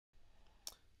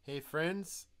Hey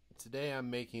friends, today I'm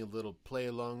making a little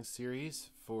play-along series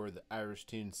for the Irish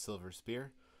tune Silver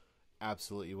Spear.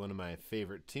 Absolutely one of my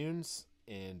favorite tunes,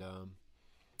 and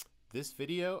this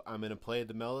video I'm going to play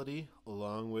the melody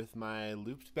along with my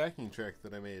looped backing track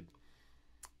that I made.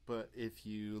 But if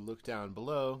you look down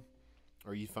below,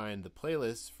 or you find the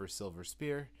playlist for Silver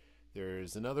Spear,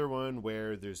 there's another one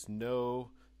where there's no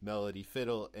melody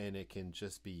fiddle and it can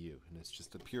just be you, and it's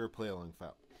just a pure play-along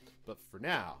file. But for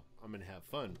now, I'm going to have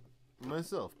fun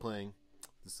myself playing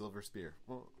the Silver Spear.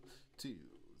 1, 2,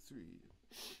 3.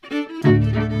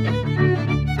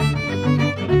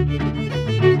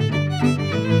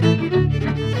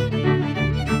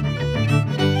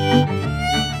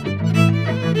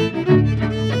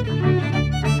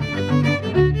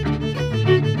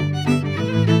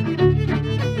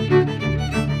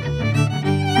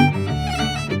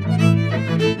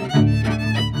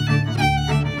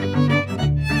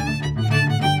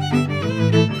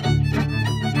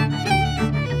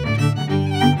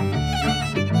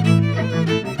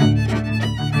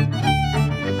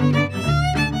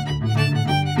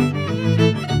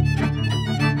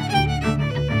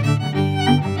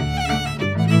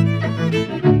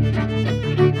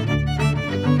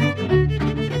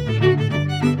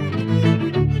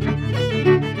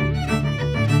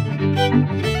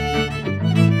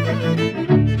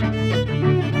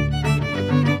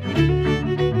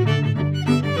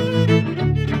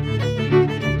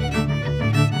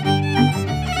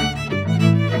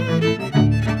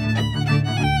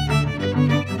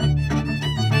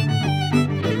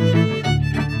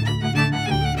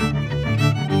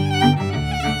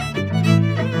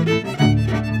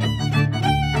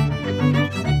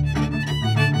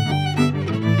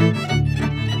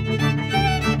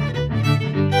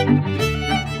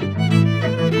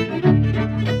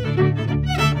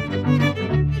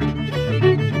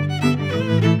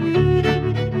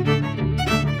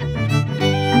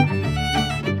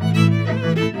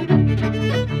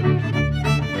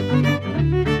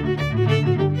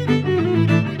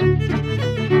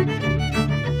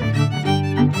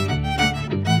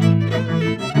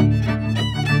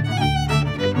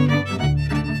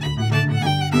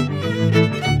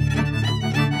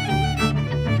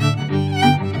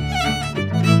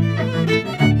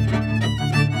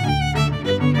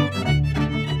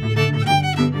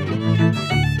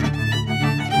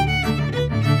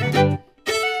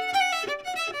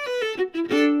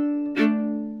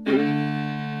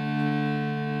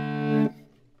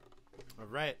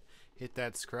 Alright, hit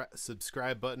that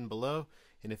subscribe button below,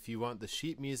 and if you want the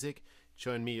sheet music,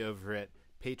 join me over at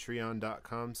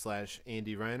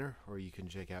patreon.com/Andy Reiner, or you can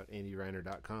check out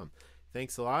andyreiner.com.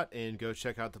 Thanks a lot, and go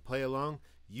check out the play along.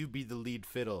 You be the lead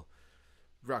fiddle.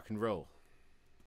 Rock and roll.